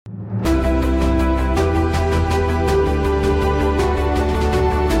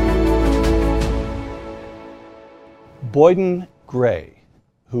Boyden Gray,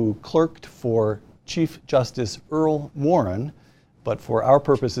 who clerked for Chief Justice Earl Warren, but for our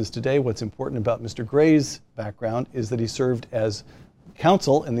purposes today, what's important about Mr. Gray's background is that he served as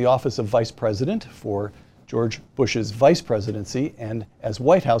counsel in the office of Vice President for George Bush's vice presidency and as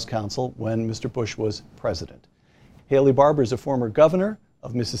White House counsel when Mr. Bush was president. Haley Barbour is a former governor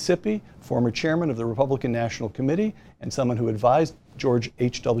of Mississippi, former chairman of the Republican National Committee, and someone who advised George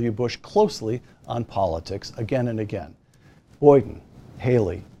H.W. Bush closely on politics again and again. Boyden,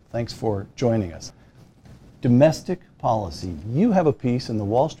 Haley, thanks for joining us. Domestic policy. You have a piece in the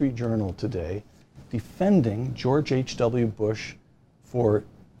Wall Street Journal today defending George H.W. Bush for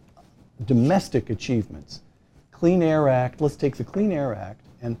domestic achievements. Clean Air Act, let's take the Clean Air Act,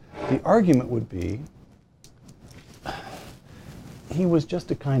 and the argument would be he was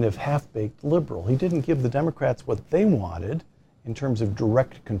just a kind of half-baked liberal. He didn't give the Democrats what they wanted in terms of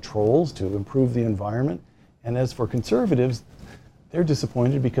direct controls to improve the environment. And as for conservatives, they're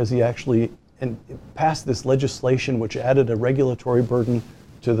disappointed because he actually passed this legislation which added a regulatory burden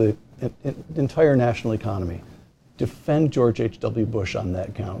to the entire national economy. Defend George H.W. Bush on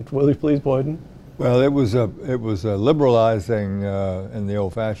that count. Will you please, Boyden? Well, it was a liberalizing, in the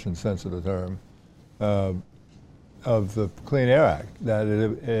old-fashioned sense of the term, of the Clean Air Act. That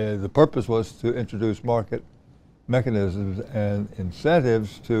the purpose was to introduce market mechanisms and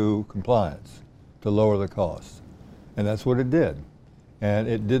incentives to compliance to lower the cost, and that's what it did. And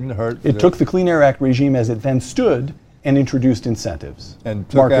it didn't hurt. It took the Clean Air Act regime as it then stood and introduced incentives,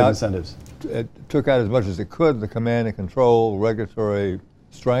 and market incentives. It took out as much as it could the command and control regulatory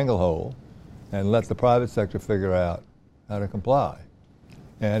stranglehold and let the private sector figure out how to comply.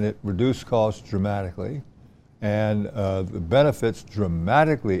 And it reduced costs dramatically, and the benefits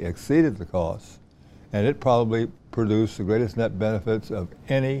dramatically exceeded the costs, and it probably produced the greatest net benefits of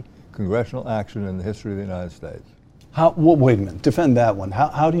any congressional action in the history of the United States. Well, wait a minute. Defend that one.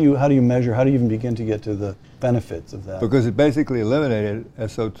 How do you measure? How do you even begin to get to the benefits of that? Because it basically eliminated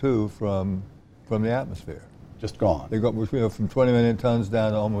SO2 from the atmosphere. Just gone. They got from 20 million tons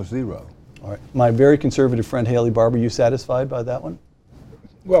down to almost zero. All right. My very conservative friend Haley Barbour, you satisfied by that one?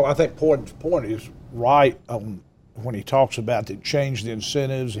 Well, I think Boyden's point is right when he talks about it changed the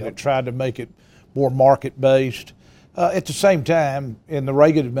incentives and it tried to make it more market-based. At the same time, in the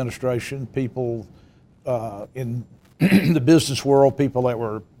Reagan administration, people in the business world, people that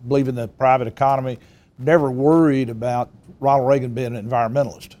were believing the private economy, never worried about Ronald Reagan being an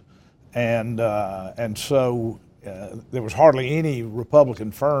environmentalist, and so there was hardly any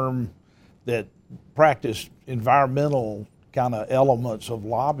Republican firm that practiced environmental kind of elements of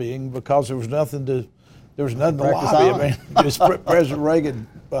lobbying because there was nothing to lobby. I mean, just President Reagan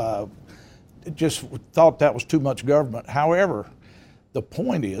just thought that was too much government. However, the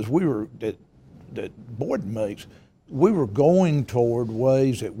point is that Boyden makes, we were going toward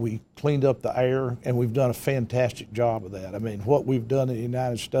ways that we cleaned up the air, and we've done a fantastic job of that. I mean, what we've done in the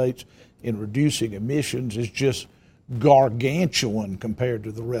United States in reducing emissions is just gargantuan compared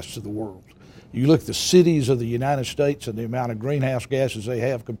to the rest of the world. You look at the cities of the United States and the amount of greenhouse gases they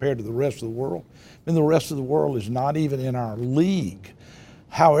have compared to the rest of the world, and the rest of the world is not even in our league.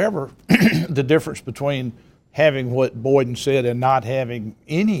 However, the difference between having what Boyden said and not having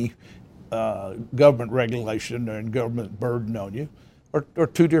any government regulation and government burden on you are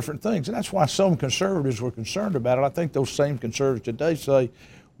two different things. And that's why some conservatives were concerned about it. I think those same conservatives today say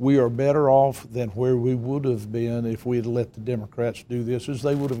we are better off than where we would have been if we had let the Democrats do this, as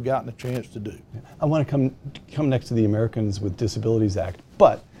they would have gotten a chance to do. I want to come next to the Americans with Disabilities Act,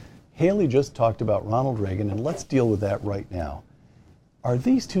 but Haley just talked about Ronald Reagan, and let's deal with that right now. Are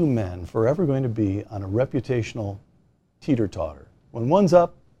these two men forever going to be on a reputational teeter-totter? When one's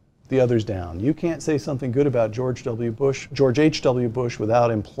up, the other's down. You can't say something good about George H.W. Bush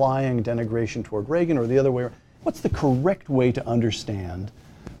without implying denigration toward Reagan, or the other way around. What's the correct way to understand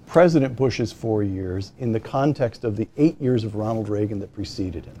President Bush's 4 years in the context of the 8 years of Ronald Reagan that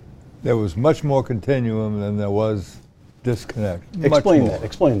preceded him? There was much more continuum than there was disconnect.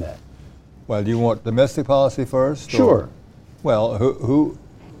 Explain that. Well, do you want domestic policy first? Sure. Well,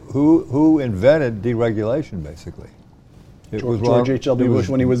 who invented deregulation, basically? It was George H.W. Bush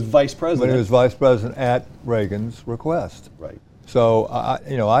when he was vice president. When he was vice president at Reagan's request. Right. So,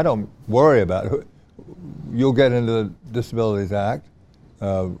 I don't worry about it. You'll get into the Disabilities Act.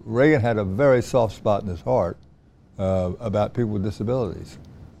 Reagan had a very soft spot in his heart about people with disabilities.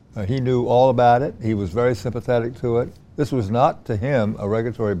 He knew all about it. He was very sympathetic to it. This was not, to him, a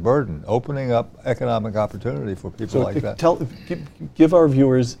regulatory burden, opening up economic opportunity for people like that. Give our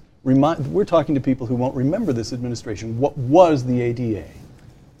viewers, we're talking to people who won't remember this administration. What was the ADA?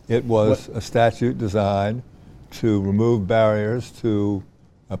 It was a statute designed to remove barriers to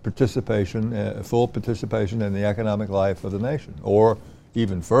participation, full participation in the economic life of the nation. Or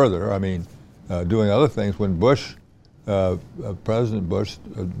even further, I mean, doing other things. When Bush, President Bush,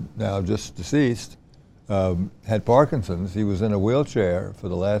 now just deceased, had Parkinson's, he was in a wheelchair for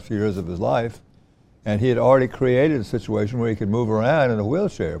the last few years of his life, and he had already created a situation where he could move around in a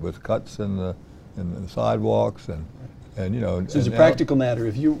wheelchair with cuts in the sidewalks and you know. So it's a practical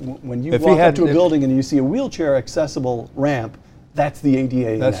matter. When you walk up to a building and you see a wheelchair accessible ramp, that's the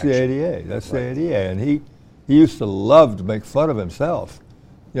ADA. That's the ADA. That's the ADA. And he used to love to make fun of himself,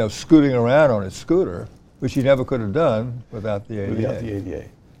 you know, scooting around on his scooter, which he never could have done without the ADA. Without the ADA.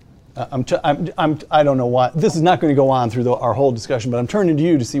 I don't know why. This is not going to go on through our whole discussion, but I'm turning to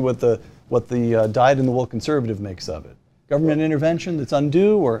you to see what the dyed-in-the-wool conservative makes of it. Government intervention that's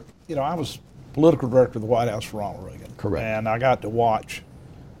undue, or? You know, I was political director of the White House for Ronald Reagan. Correct. And I got to watch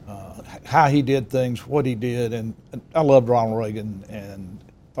how he did things, what he did, and I loved Ronald Reagan and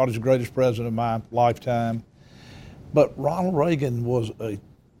thought he was the greatest president of my lifetime. But Ronald Reagan was a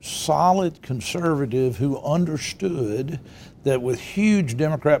solid conservative who understood that with huge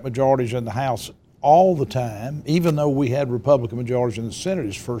Democrat majorities in the House all the time, even though we had Republican majorities in the Senate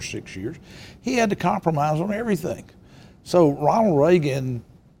his first 6 years, he had to compromise on everything. So Ronald Reagan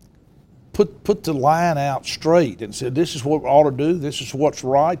put the line out straight and said, this is what we ought to do, this is what's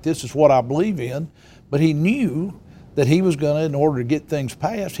right, this is what I believe in. But he knew that he was going to, in order to get things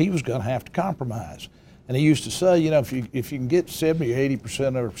passed, he was going to have to compromise. And he used to say, you know, if you can get 70 or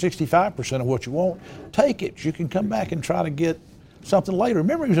 80% or 65% of what you want, take it. You can come back and try to get something later.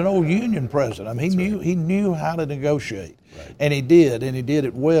 Remember, he was an old Union president. I mean, he knew how to negotiate. Right. And he did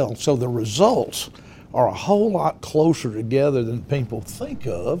it well. So the results are a whole lot closer together than people think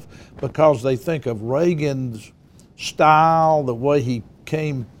of, because they think of Reagan's style, the way he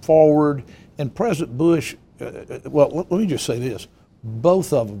came forward, and President Bush, well, let me just say this.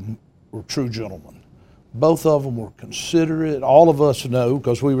 Both of them were true gentlemen. Both of them were considerate. All of us know,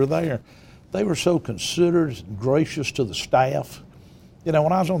 because we were there, they were so considerate and gracious to the staff. You know,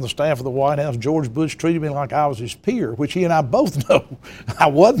 when I was on the staff of the White House, George Bush treated me like I was his peer, which he and I both know I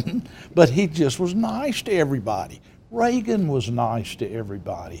wasn't, but he just was nice to everybody. Reagan was nice to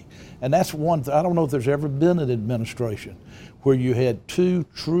everybody. And that's one thing. I don't know if there's ever been an administration where you had two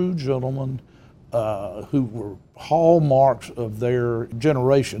true gentlemen who were hallmarks of their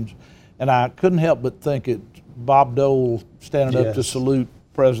generations. And I couldn't help but think it, Bob Dole standing up to salute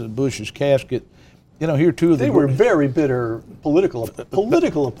President Bush's casket. You know, here two of they were very bitter political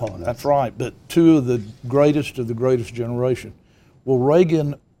opponents. That's right, but two of the greatest generation. Well,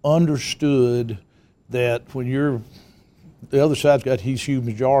 Reagan understood that when the other side's got these huge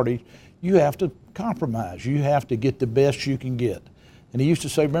majorities, you have to compromise. You have to get the best you can get. And he used to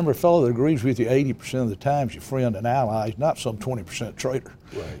say, remember, a fellow that agrees with you 80% of the time is your friend and ally, he's not some 20% traitor.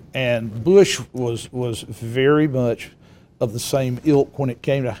 Right. And Bush was very much of the same ilk when it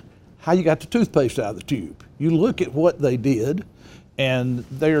came to how you got the toothpaste out of the tube. You look at what they did, and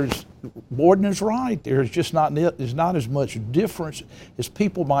Boyden is right. There's just not as much difference as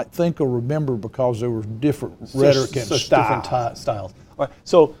people might think or remember, because there was different rhetoric and different styles. All right,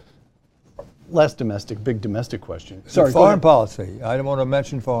 so less domestic, big domestic question. Sorry, foreign policy. I don't want to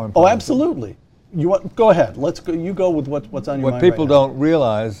mention foreign policy. Oh, absolutely. Go ahead. Let's go. You go with what's on your mind. What people don't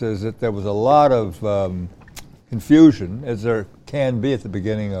realize is that there was a lot of confusion, as there can be at the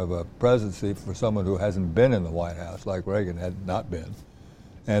beginning of a presidency for someone who hasn't been in the White House, like Reagan had not been.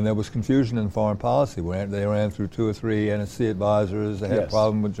 And there was confusion in foreign policy. They ran through 2 or 3 NSC advisors. They had a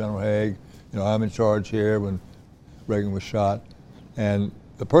problem with General Haig. You know, I'm in charge here when Reagan was shot. And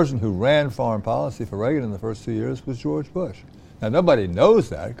the person who ran foreign policy for Reagan in the first 2 years was George Bush. Now, nobody knows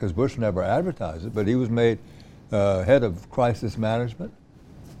that because Bush never advertised it, but he was made head of crisis management.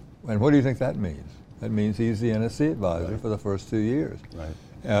 And what do you think that means? That means he's the NSC advisor for the first 2 years,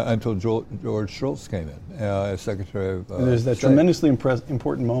 until George Shultz came in as Secretary of and there's that State. tremendously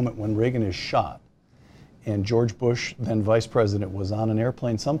important moment when Reagan is shot, and George Bush, then Vice President, was on an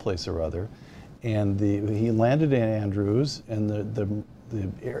airplane someplace or other, and he landed in Andrews, and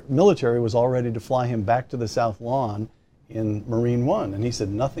the military was all ready to fly him back to the South Lawn in Marine One, and he said,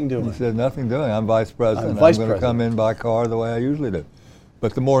 nothing doing. He said, nothing doing. I'm Vice President. I'm going to come in by car the way I usually do.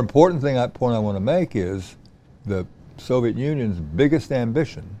 But the more important point I want to make is the Soviet Union's biggest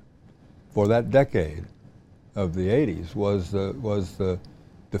ambition for that decade of the 80s was the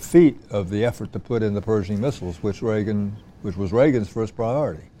defeat of the effort to put in the Persian missiles, which was Reagan's first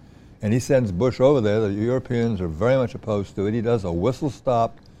priority. And he sends Bush over there. The Europeans are very much opposed to it. He does a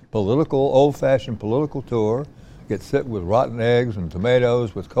whistle-stop old-fashioned political tour, gets hit with rotten eggs and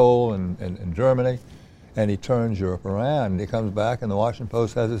tomatoes with coal in Germany, and he turns Europe around. And he comes back, and the Washington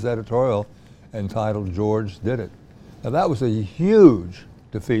Post has this editorial entitled "George Did It." Now that was a huge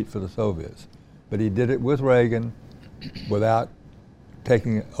defeat for the Soviets, but he did it with Reagan without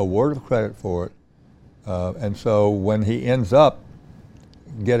taking a word of credit for it. And so when he ends up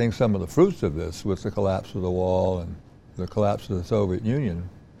getting some of the fruits of this with the collapse of the wall and the collapse of the Soviet Union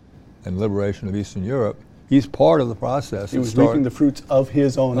and liberation of Eastern Europe, he's part of the process. He was reaping the fruits of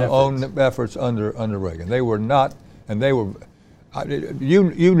his own efforts under Reagan. They were not, and they were,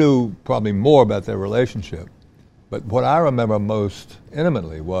 you knew probably more about their relationship, but what I remember most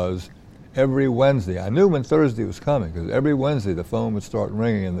intimately was every Wednesday, I knew when Thursday was coming, because every Wednesday the phone would start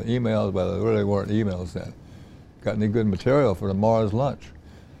ringing and the emails, well, there really weren't emails then. Got any good material for tomorrow's lunch?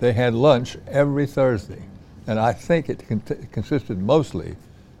 They had lunch every Thursday, and I think it consisted mostly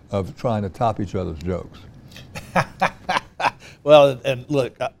of trying to top each other's jokes. Well, and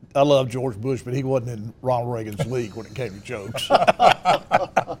look, I love George Bush, but he wasn't in Ronald Reagan's league when it came to jokes. By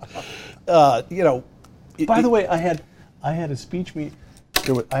the way, I had a speech meeting.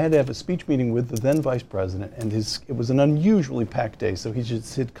 I had to have a speech meeting with the then vice president, and it was an unusually packed day. So he just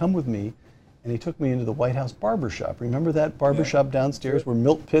said, "Come with me," and he took me into the White House barber shop. Remember that barber shop downstairs where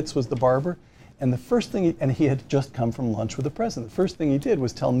Milt Pitts was the barber? And the first thing, and he had just come from lunch with the president. The first thing he did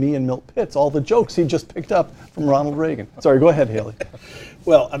was tell me and Milt Pitts all the jokes he just picked up from Ronald Reagan. Sorry, go ahead, Haley.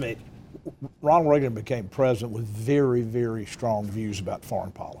 Well, I mean, Ronald Reagan became president with very, very strong views about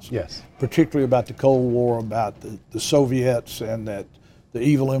foreign policy. Yes. Particularly about the Cold War, about the Soviets and that the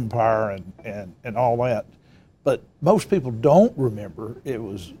evil empire and all that. But most people don't remember it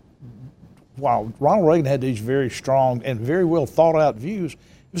was, while Ronald Reagan had these very strong and very well thought out views,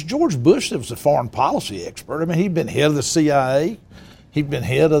 it was George Bush that was the foreign policy expert. I mean, he'd been head of the CIA. He'd been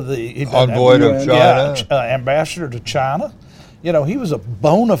head of the envoy to China, ambassador to China. You know, he was a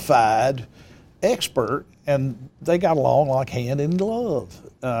bona fide expert, and they got along like hand in glove.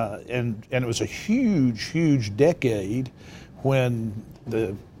 And it was a huge, huge decade when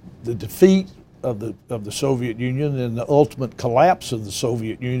the defeat of the Soviet Union and the ultimate collapse of the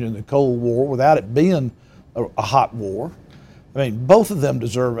Soviet Union in the Cold War, without it being a hot war. I mean, both of them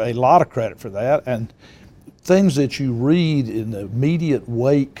deserve a lot of credit for that, and things that you read in the immediate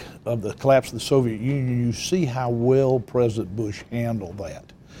wake of the collapse of the Soviet Union, you see how well President Bush handled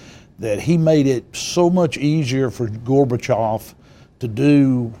that he made it so much easier for Gorbachev to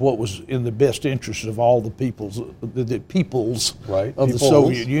do what was in the best interest of all the peoples of the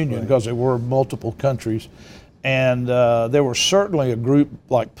Soviet Union, because there were multiple countries. And there was certainly a group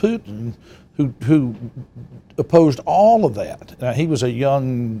like Putin who opposed all of that. Now, he was a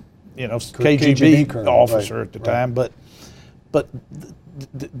young, KGB officer at the time, but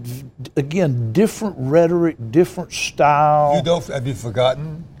again, different rhetoric, different style. Have you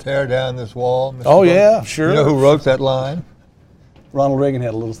forgotten "Tear Down This Wall"? Mr. Oh, Bush? yeah, sure. You know who wrote that line? Ronald Reagan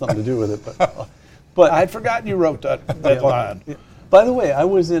had a little something to do with it, but I had forgotten you wrote that line. By the way, I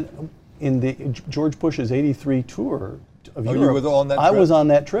was in the George Bush's '83 tour of Europe. You were on that trip? I was on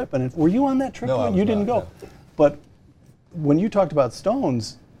that trip, and were you on that trip? No, you didn't go. No. But when you talked about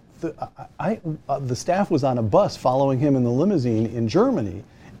Stones, the staff was on a bus following him in the limousine in Germany,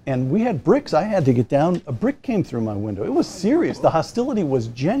 and we had bricks. I had to get down. A brick came through my window. It was serious. The hostility was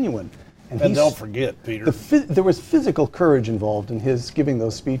genuine. And don't forget, Peter, there was physical courage involved in his giving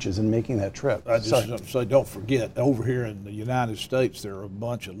those speeches and making that trip. I just say, don't forget, over here in the United States, there are a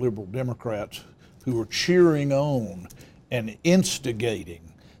bunch of liberal Democrats who are cheering on and instigating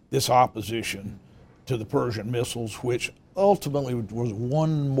this opposition to the Persian missiles, which ultimately was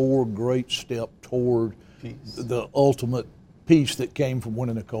one more great step toward the ultimate peace that came from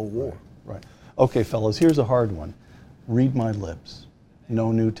winning the Cold War. Right. Okay, fellas, here's a hard one. Read my lips.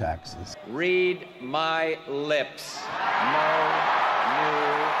 No new taxes. Read my lips. No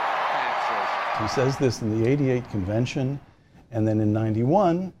new taxes. He says this in the '88 convention, and then in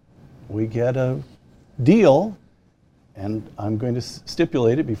 '91, we get a deal, and I'm going to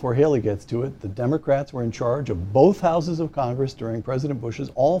stipulate it before Haley gets to it. The Democrats were in charge of both houses of Congress during President Bush's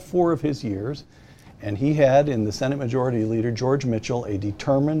all 4 of his years, and he had in the Senate Majority Leader George Mitchell a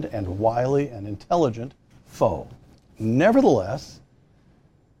determined and wily and intelligent foe. Nevertheless,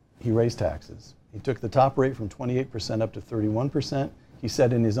 he raised taxes. He took the top rate from 28% up to 31%. He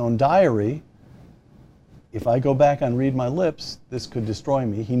said in his own diary, if I go back and read my lips, this could destroy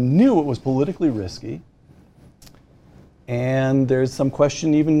me. He knew it was politically risky. And there's some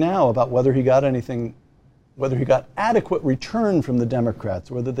question even now about whether he got anything, whether he got adequate return from the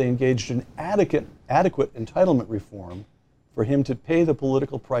Democrats, whether they engaged in adequate entitlement reform for him to pay the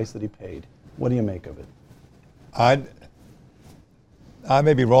political price that he paid. What do you make of it? I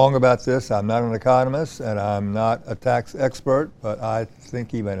may be wrong about this. I'm not an economist and I'm not a tax expert, but I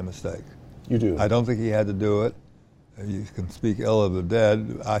think he made a mistake. You do? I don't think he had to do it. You can speak ill of the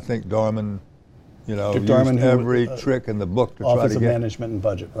dead. I think Darman, used every trick in the book to Office of Management and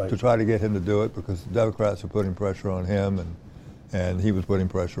Budget, right? To try to get him to do it, because the Democrats were putting pressure on him and he was putting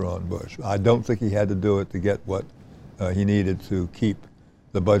pressure on Bush. I don't think he had to do it to get what he needed to keep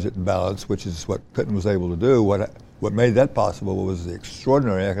the budget in balance, which is what Clinton was able to do. What made that possible was the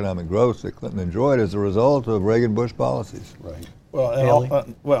extraordinary economic growth that Clinton enjoyed as a result of Reagan-Bush policies. Right.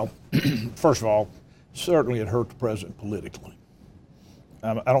 Well, first of all, certainly it hurt the president politically.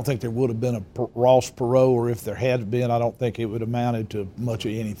 I don't think there would have been a Ross Perot, or if there had been, I don't think it would have amounted to much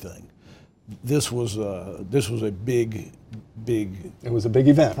of anything. This was a big. It was a big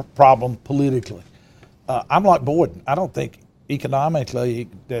event. Problem politically. I'm like Boyden. I don't think economically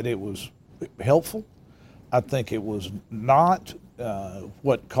that it was helpful. I think it was not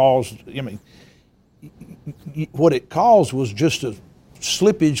what caused. What it caused was just a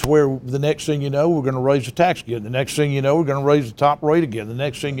slippage where the next thing you know, we're going to raise the tax again. The next thing you know, we're going to raise the top rate again. The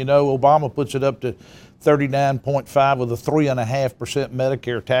next thing you know, Obama puts it up to 39.5 with a 3.5%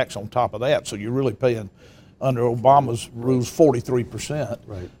 Medicare tax on top of that. So you're really paying, under Obama's rules, 43%.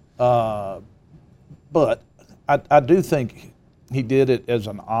 Right. But I do think he did it as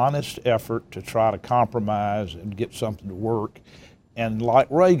an honest effort to try to compromise and get something to work. And like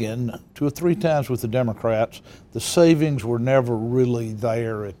Reagan, 2 or 3 times with the Democrats, the savings were never really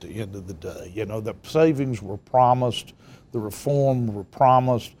there at the end of the day. The savings were promised, the reform were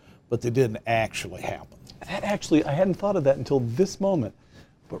promised, but they didn't actually happen. I hadn't thought of that until this moment.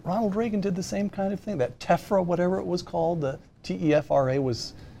 But Ronald Reagan did the same kind of thing. That TEFRA, whatever it was called, the TEFRA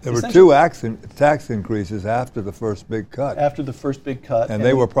was. There were 2 tax increases after the first big cut. And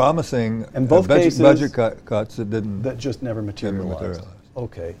they were promising budget cuts that just never materialized.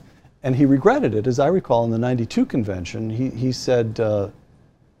 Okay. And he regretted it, as I recall, in the 92 convention. He said,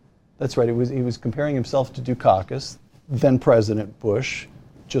 that's right, he was comparing himself to Dukakis, then President Bush,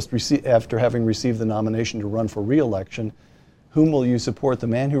 after having received the nomination to run for re-election. Whom will you support, the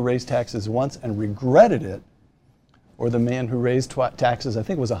man who raised taxes once and regretted it, or the man who raised taxes, I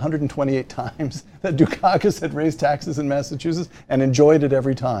think it was 128 times that Dukakis had raised taxes in Massachusetts and enjoyed it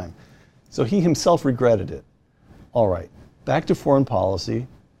every time. So he himself regretted it. All right, back to foreign policy.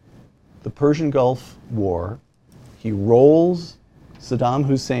 The Persian Gulf War. He rolls Saddam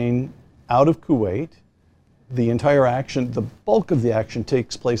Hussein out of Kuwait. The entire action, the bulk of the action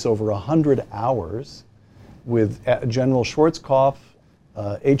takes place over 100 hours with General Schwarzkopf.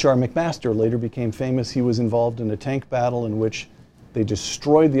 H.R. McMaster later became famous. He was involved in a tank battle in which they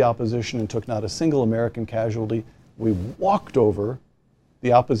destroyed the opposition and took not a single American casualty. We walked over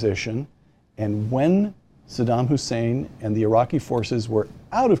the opposition, and when Saddam Hussein and the Iraqi forces were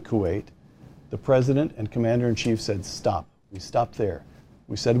out of Kuwait, the president and commander-in-chief said, stop. We stopped there.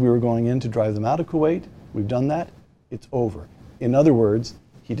 We said we were going in to drive them out of Kuwait. We've done that. It's over. In other words,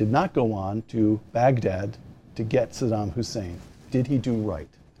 he did not go on to Baghdad to get Saddam Hussein. Did he do right?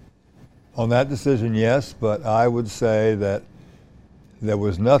 On that decision, yes, but I would say that there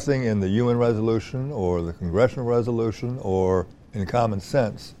was nothing in the UN resolution or the congressional resolution or in common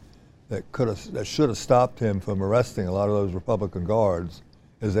sense that should have stopped him from arresting a lot of those Republican guards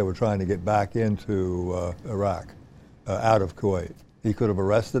as they were trying to get back into Iraq, out of Kuwait. He could have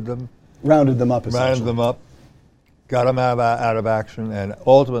arrested them. Rounded them up, essentially. Rounded them up, got them out of action, and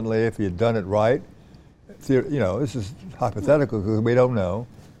ultimately, if he had done it right, this is hypothetical because we don't know.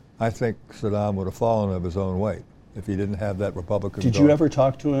 I think Saddam would have fallen of his own weight if he didn't have that Republican. Did you ever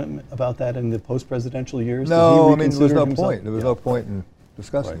talk to him about that in the post-presidential years? No, there was no point. There was no point in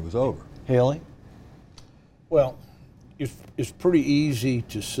discussing. It was over. Haley? Well, it's pretty easy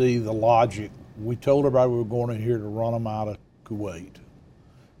to see the logic. We told everybody we were going in here to run them out of Kuwait.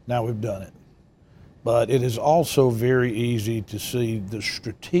 Now we've done it. But it is also very easy to see the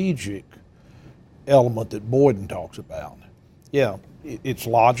strategic element that Boyden talks about. Yeah, it's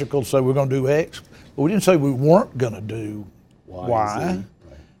logical to say we're going to do X, but we didn't say we weren't going to do Y. Right.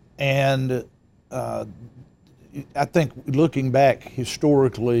 And I think looking back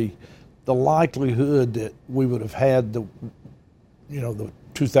historically, the likelihood that we would have had the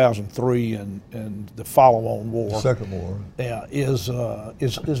 2003 and the follow-on war, the second war,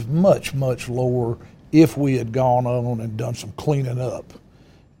 is much, much lower if we had gone on and done some cleaning up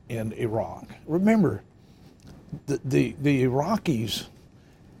in Iraq. Remember, the Iraqis,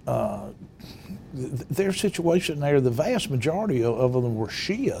 their situation there, the vast majority of them were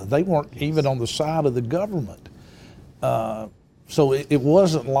Shia. They weren't even on the side of the government. So it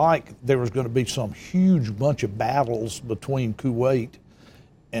wasn't like there was going to be some huge bunch of battles between Kuwait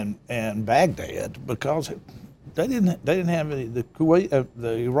and Baghdad, because they didn't have any, the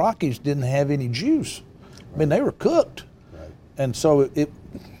Iraqis didn't have any juice. I mean, they were cooked. Right. And so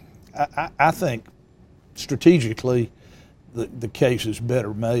I think strategically the case is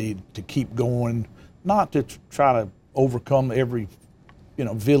better made to keep going, not to try to overcome every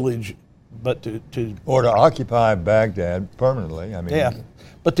village, but to or to occupy Baghdad permanently. I mean, yeah,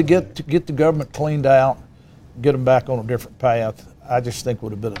 but to get the government cleaned out, get them back on a different path, I just think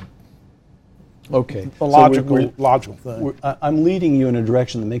would have been a logical thing. I'm leading you in a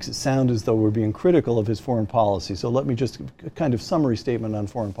direction that makes it sound as though we're being critical of his foreign policy. So let me just a kind of summary statement on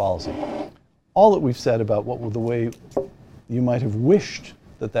foreign policy. All that we've said about the way you might have wished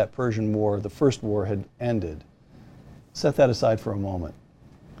that Persian War, the first war, had ended, set that aside for a moment.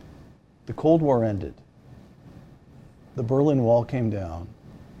 The Cold War ended. The Berlin Wall came down.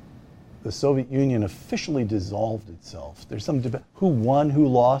 The Soviet Union officially dissolved itself. There's some debate, who won, who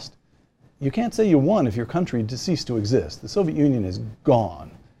lost. You can't say you won if your country ceased to exist. The Soviet Union is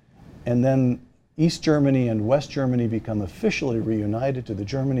gone. And then East Germany and West Germany become officially reunited to the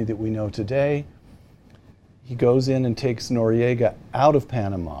Germany that we know today. He goes in and takes Noriega out of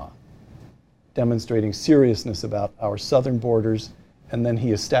Panama, demonstrating seriousness about our southern borders, and then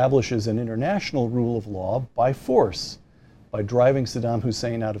he establishes an international rule of law by force, by driving Saddam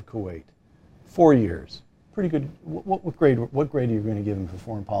Hussein out of Kuwait. 4 years. Pretty good. What grade are you going to give him for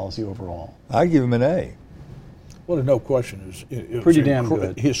foreign policy overall? I give him an A. Well, there's no question. It pretty was damn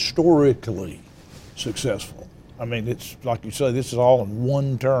good. Historically successful. I mean, it's like you say, this is all in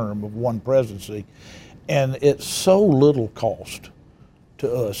one term of one presidency, and it's so little cost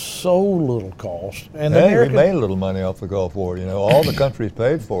to us, so little cost. And we made a little money off the Gulf War. All the countries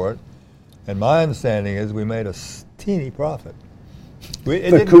paid for it, and my understanding is we made a teeny profit.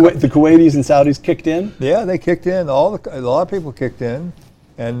 The Kuwaitis and Saudis kicked in? Yeah, they kicked in. A lot of people kicked in,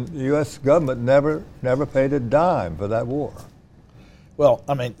 and the U.S. government never paid a dime for that war. Well,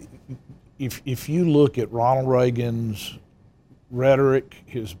 I mean, if you look at Ronald Reagan's rhetoric,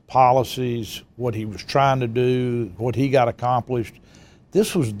 his policies, what he was trying to do, what he got accomplished,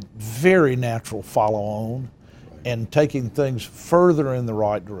 this was very natural follow-on and taking things further in the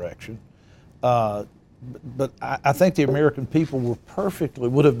right direction. But I think the American people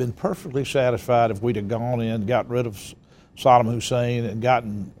would have been perfectly satisfied if we'd have gone in, got rid of Saddam Hussein, and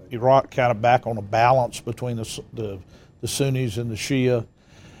gotten Iraq kind of back on a balance between the Sunnis and the Shia.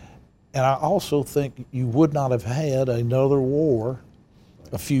 And I also think you would not have had another war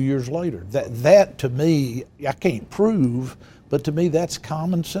a few years later. That to me, I can't prove, but to me that's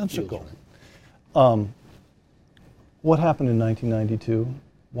commonsensical. What happened in 1992?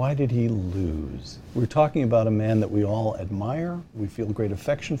 Why did he lose? We're talking about a man that we all admire, we feel great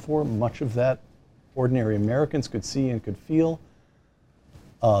affection for. Much of that ordinary Americans could see and could feel.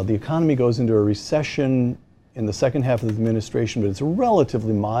 The economy goes into a recession in the second half of the administration, but it's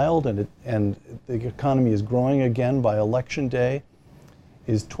relatively mild, and the economy is growing again by election day.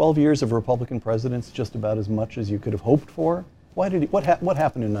 Is 12 years of Republican presidents just about as much as you could have hoped for? What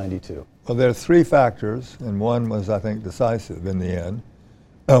happened in 92? Well, there are three factors, and one was, I think, decisive in the end.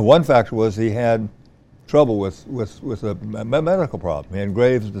 One factor was he had trouble with a medical problem. He had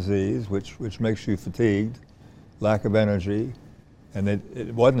Graves' disease, which makes you fatigued, lack of energy, and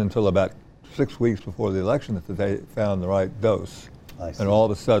it wasn't until about 6 weeks before the election that they found the right dose. And all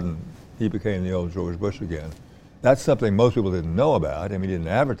of a sudden, he became the old George Bush again. That's something most people didn't know about. I mean, he didn't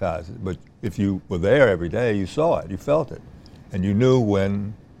advertise it, but if you were there every day, you saw it, you felt it, and you knew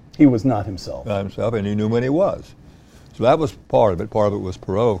when he was not himself. Not himself, and you knew when he was. So that was part of it. Part of it was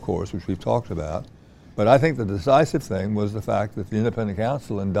Perot, of course, which we've talked about. But I think the decisive thing was the fact that the independent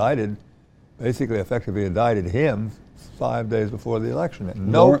counsel basically effectively indicted him 5 days before the election. And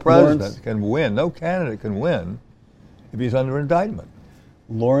no president can win, no candidate can win if he's under indictment.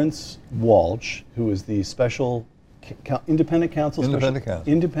 Lawrence Walsh, who is the special independent counsel who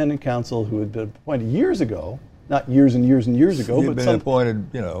had been appointed years ago, not years and years and years ago, but appointed,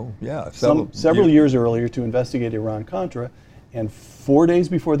 several years earlier to investigate Iran-Contra, and 4 days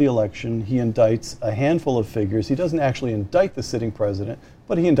before the election, he indicts a handful of figures. He doesn't actually indict the sitting president,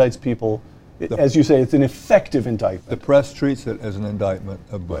 but he indicts people. As you say, it's an effective indictment. The press treats it as an indictment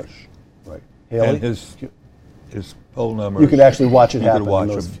of Bush. Right. Haley? And his poll numbers. You could actually watch it happen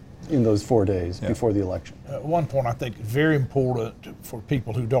in those 4 days before the election. One point I think is very important for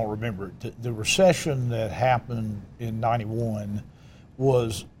people who don't remember it. The recession that happened in 91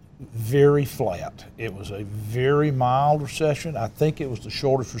 was very flat. It was a very mild recession. I think it was the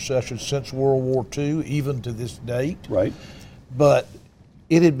shortest recession since World War II, even to this date. Right. But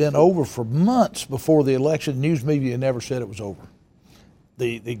it had been over for months before the election. News media never said it was over.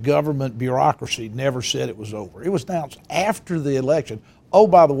 The government bureaucracy never said it was over. It was announced after the election. Oh,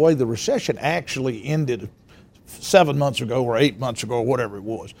 by the way, the recession actually ended 7 months ago or 8 months ago or whatever it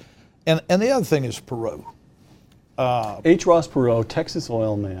was. And the other thing is Perot. H. Ross Perot, Texas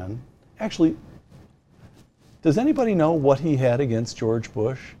oil man. Actually, does anybody know what he had against George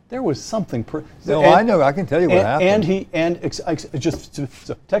Bush? There was something. No, I know. I can tell you what happened.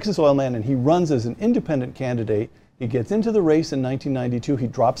 So Texas oil man, and he runs as an independent candidate. He gets into the race in 1992. He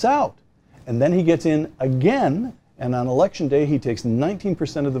drops out, and then he gets in again. And on election day, he takes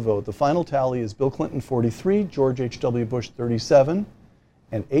 19% of the vote. The final tally is Bill Clinton 43, George H.W. Bush 37,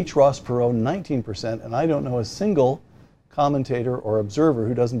 and H. Ross Perot 19%. And I don't know a single commentator or observer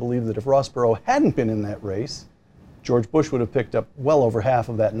who doesn't believe that if Ross Perot hadn't been in that race, George Bush would have picked up well over half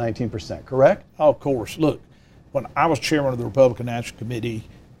of that 19%, correct? Oh, of course. Look, when I was chairman of the Republican National Committee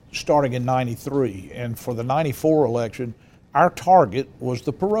starting in 93, and for the 94 election, our target was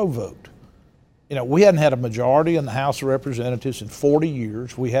the Perot vote. You know, we hadn't had a majority in the House of Representatives in 40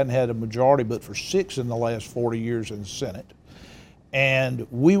 years. We hadn't had a majority but for 6 in the last 40 years in the Senate. And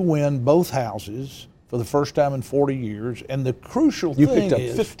we win both houses for the first time in 40 years. And the crucial thing is... You picked up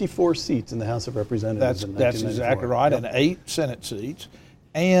 54 seats in the House of Representatives in 1994. That's exactly right, and 8 Senate seats.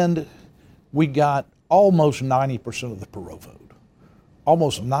 And we got almost 90% of the Perot vote.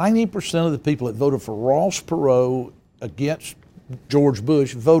 Almost 90% of the people that voted for Ross Perot against George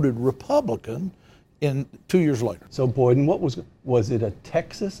Bush voted Republican in 2 years later. So Boyden, what was it a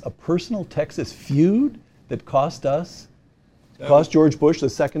personal Texas feud that cost George Bush the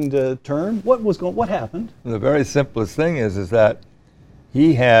second term? What happened? The very simplest thing is that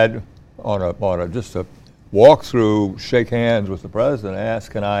he had on just a walk through, shake hands with the president,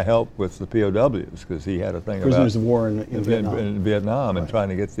 ask, can I help with the POWs? Because he had a thing prisoners of war in Vietnam, and trying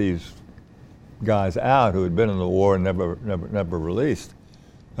to get these guys out who had been in the war and never released.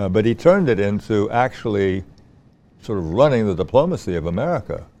 But he turned it into actually sort of running the diplomacy of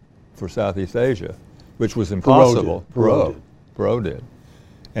America for Southeast Asia, which was impossible. Perot did.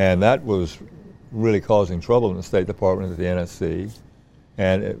 And that was really causing trouble in the State Department at the NSC,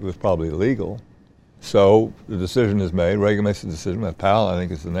 and it was probably illegal. So the decision is made, Reagan makes the decision, Powell, I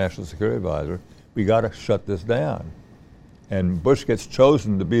think, is the National Security Advisor, we got to shut this down. And Bush gets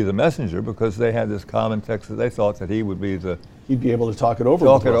chosen to be the messenger because they had this common text that they thought that he would be he'd be able to talk it over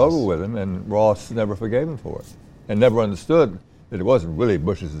with him, and Ross never forgave him for it, and never understood that it wasn't really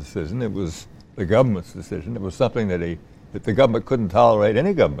Bush's decision, it was the government's decision. It was something that the government couldn't tolerate,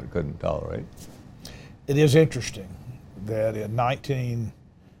 any government couldn't tolerate. It is interesting that in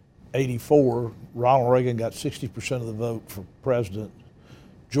 1984, Ronald Reagan got 60% of the vote for president.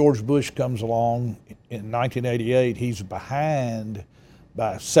 George Bush comes along in 1988. He's behind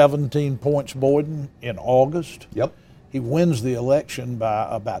by 17 points Boyden in August. Yep. He wins the election by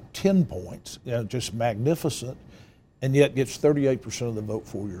about 10 points, just magnificent, and yet gets 38% of the vote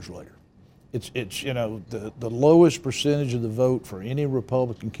 4 years later. It's the lowest percentage of the vote for any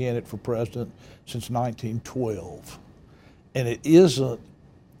Republican candidate for president since 1912. And it isn't,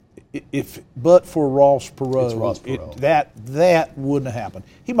 but for Ross Perot, that wouldn't have happened.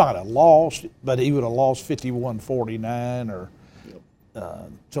 He might have lost, but he would have lost 51-49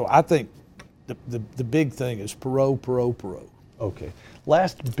 so I think the big thing is Perot. Okay.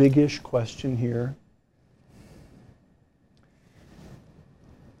 Last big-ish question here.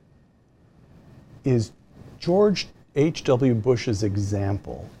 Is George H.W. Bush's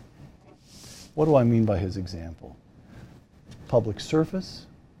example, what do I mean by his example? Public service,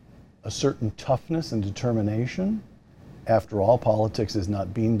 a certain toughness and determination. After all, politics is not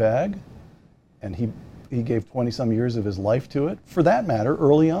beanbag, and he gave 20-some years of his life to it. For that matter,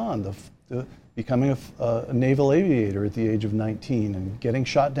 early on, becoming a naval aviator at the age of 19 and getting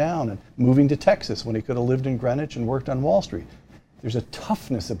shot down and moving to Texas when he could have lived in Greenwich and worked on Wall Street. There's a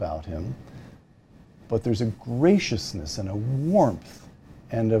toughness about him, but there's a graciousness and a warmth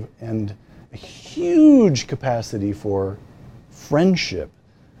and a huge capacity for friendship.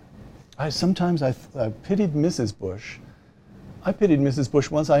 Sometimes I pitied Mrs. Bush. I pitied Mrs. Bush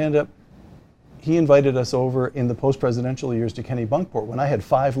once. He invited us over in the post-presidential years to Kennebunkport when I had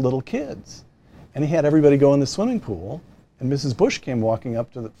 5 little kids. And he had everybody go in the swimming pool, and Mrs. Bush came walking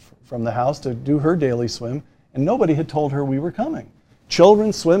up from the house to do her daily swim, and nobody had told her we were coming.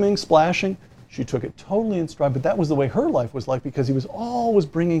 Children swimming, splashing. She took it totally in stride, but that was the way her life was like because he was always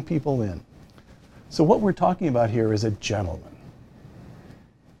bringing people in. So what we're talking about here is a gentleman.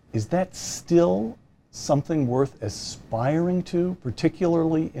 Is that still something worth aspiring to,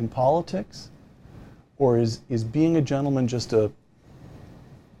 particularly in politics? Or is being a gentleman just a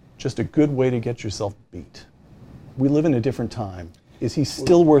good way to get yourself beat? We live in a different time. Is he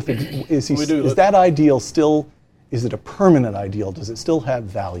still worth it? Is that ideal still, is it a permanent ideal? Does it still have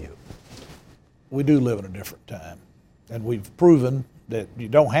value? We do live in a different time. And we've proven that you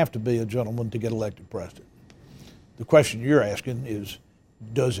don't have to be a gentleman to get elected president. The question you're asking is,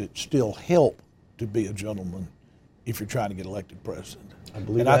 does it still help to be a gentleman if you're trying to get elected president?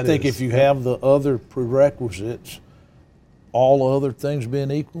 I think if you have the other prerequisites, all other things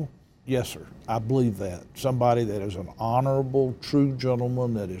being equal, yes, sir, I believe that. Somebody that is an honorable, true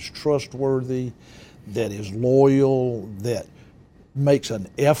gentleman, that is trustworthy, that is loyal, that makes an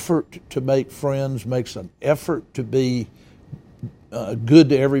effort to make friends, makes an effort to be good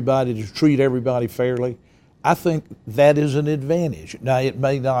to everybody, to treat everybody fairly. I think that is an advantage. Now, it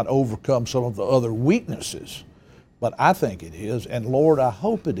may not overcome some of the other weaknesses, but I think it is, and Lord, I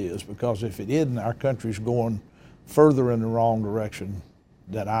hope it is, because if it isn't, our country's going further in the wrong direction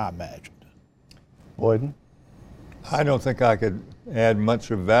than I imagined. Boyden? I don't think I could add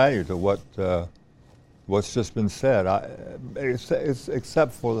much of value to what's just been said,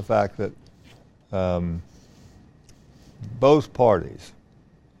 except for the fact that both parties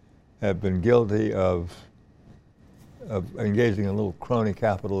have been guilty of engaging in a little crony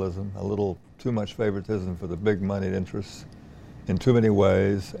capitalism, a little too much favoritism for the big moneyed interests in too many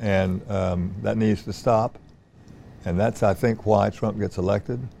ways, and that needs to stop. And that's, I think, why Trump gets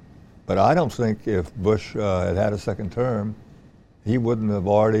elected. But I don't think if Bush had had a second term, he wouldn't have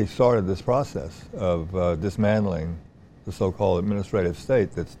already started this process of dismantling the so-called administrative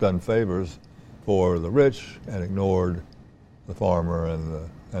state that's done favors for the rich and ignored the farmer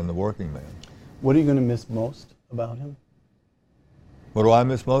and the working man. What are you going to miss most about him? What do I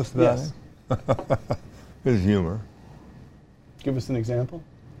miss most about Yes. him? His humor. Give us an example.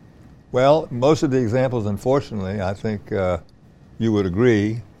 Well, most of the examples, unfortunately, I think you would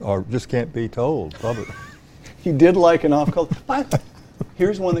agree, or just can't be told publicly. He did like an off-color.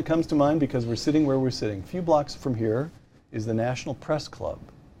 Here's one that comes to mind because we're sitting where we're sitting. A few blocks from here is the National Press Club.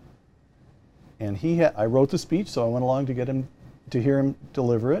 And I wrote the speech, so I went along to hear him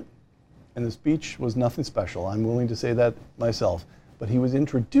deliver it. And the speech was nothing special. I'm willing to say that myself. But he was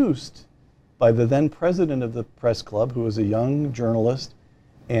introduced by the then president of the press club, who was a young journalist,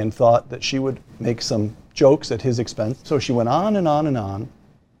 and thought that she would make some jokes at his expense. So she went on and on and on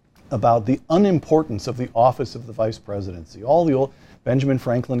about the unimportance of the office of the vice presidency. All the old Benjamin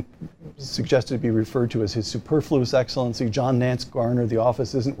Franklin suggested to be referred to as his superfluous excellency. John Nance Garner, the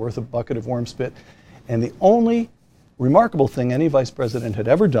office isn't worth a bucket of worm spit. And the only remarkable thing any vice president had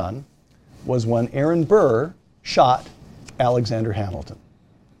ever done was when Aaron Burr shot Alexander Hamilton,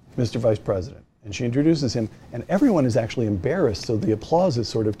 Mr. Vice President. And she introduces him, and everyone is actually embarrassed, so the applause is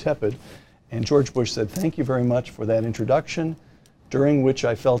sort of tepid. And George Bush said, "Thank you very much for that introduction, during which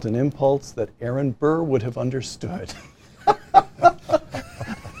I felt an impulse that Aaron Burr would have understood."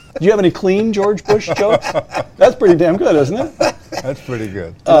 Do you have any clean George Bush jokes? That's pretty damn good, isn't it? That's pretty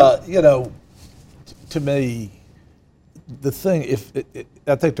good. You know, to me, the thing,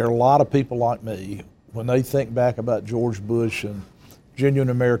 I think there are a lot of people like me, when they think back about George Bush and genuine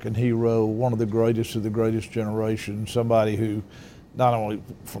American hero, one of the greatest of the greatest generation, somebody who not only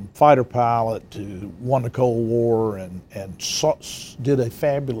from fighter pilot to won the Cold War and did a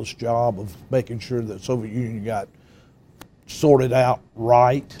fabulous job of making sure that the Soviet Union got sorted out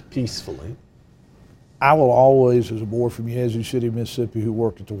right. Peacefully. I will always, as a boy from Yazoo City, Mississippi, who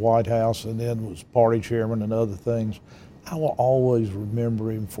worked at the White House and then was party chairman and other things, I will always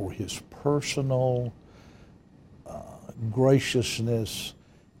remember him for his personal graciousness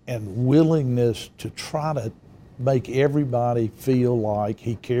and willingness to try to make everybody feel like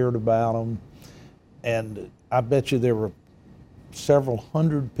he cared about them. And I bet you there were several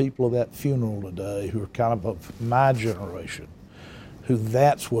hundred people at that funeral today who are kind of my generation, who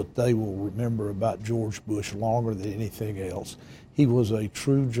that's what they will remember about George Bush longer than anything else. He was a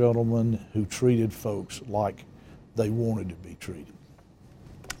true gentleman who treated folks like they wanted to be treated.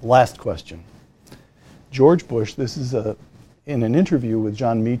 Last question. George Bush, this is in an interview with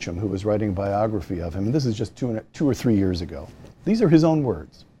John Meacham, who was writing a biography of him, and this is just 2 or 3 years ago. These are his own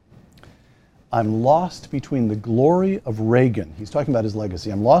words. "I'm lost between the glory of Reagan." He's talking about his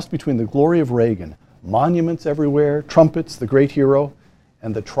legacy. "I'm lost between the glory of Reagan, monuments everywhere, trumpets, the great hero,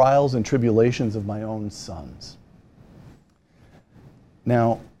 and the trials and tribulations of my own sons."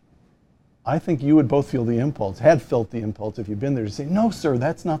 Now, I think you would both feel the impulse, had felt the impulse if you'd been there, to say, "No, sir,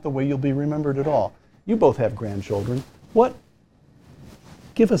 that's not the way you'll be remembered at all." You both have grandchildren.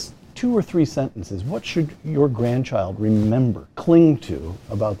 Give us 2 or 3 sentences. What should your grandchild remember, cling to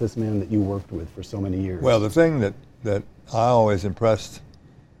about this man that you worked with for so many years? Well, the thing that I always impressed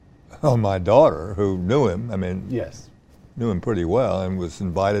on my daughter, who knew him, I mean, yes, knew him pretty well and was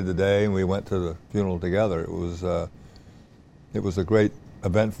invited today, and we went to the funeral together. It was a great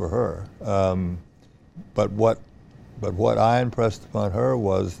event for her. But what I impressed upon her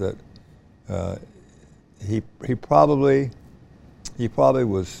was that he probably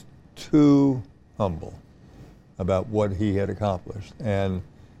was too humble about what he had accomplished, and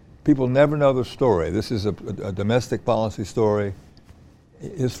people never know the story. This is a domestic policy story.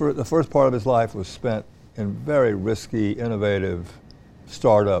 The first part of his life was spent in very risky, innovative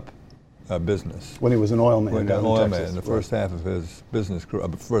startup business. When he was an oil man down in Texas. In the first half of his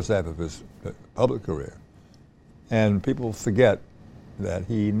first half of his public career. And people forget that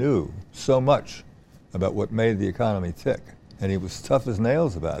he knew so much about what made the economy tick. And he was tough as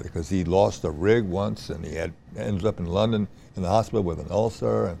nails about it because he lost a rig once, and he ended up in London in the hospital with an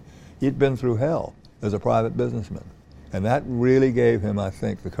ulcer. And he'd been through hell as a private businessman. And that really gave him, I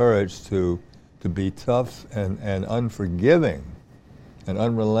think, the courage to be tough and unforgiving and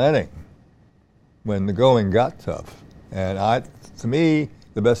unrelenting when the going got tough. And to me,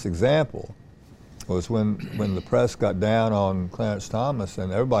 the best example was when the press got down on Clarence Thomas,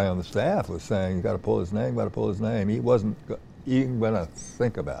 and everybody on the staff was saying, you got to pull his name, got to pull his name. He wasn't even going to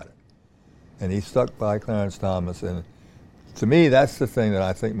think about it. And he stuck by Clarence Thomas. And to me, that's the thing that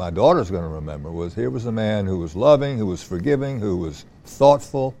I think my daughter's going to remember, was here was a man who was loving, who was forgiving, who was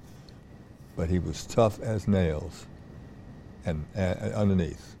thoughtful, but he was tough as nails and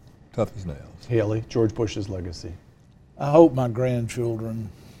underneath, tough as nails. Haley, George Bush's legacy. I hope my grandchildren,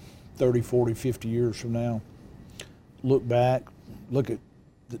 30, 40, 50 years from now, look back, look at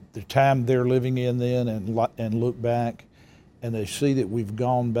the time they're living in then, and look back, and they see that we've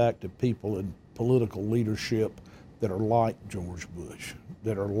gone back to people in political leadership that are like George Bush,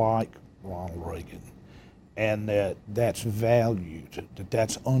 that are like Ronald Reagan, and that's valued,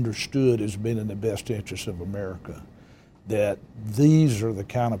 that's understood as being in the best interest of America, that these are the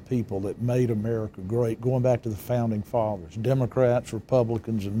kind of people that made America great, going back to the founding fathers, Democrats,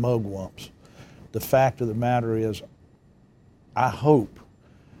 Republicans, and mugwumps. The fact of the matter is, I hope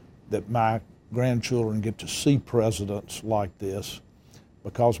that my grandchildren get to see presidents like this,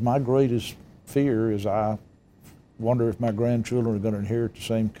 because my greatest fear is I wonder if my grandchildren are going to inherit the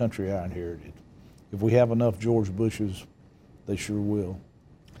same country I inherited. If we have enough George Bushes, they sure will.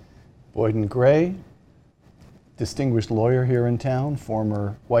 Boyden Gray, distinguished lawyer here in town,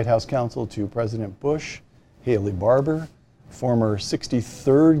 former White House counsel to President Bush. Haley Barbour, former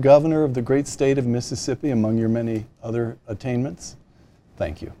 63rd governor of the great state of Mississippi, among your many other attainments.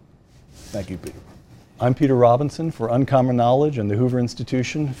 Thank you. Thank you, Peter. I'm Peter Robinson for Uncommon Knowledge and the Hoover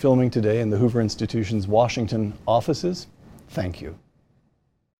Institution, filming today in the Hoover Institution's Washington offices. Thank you.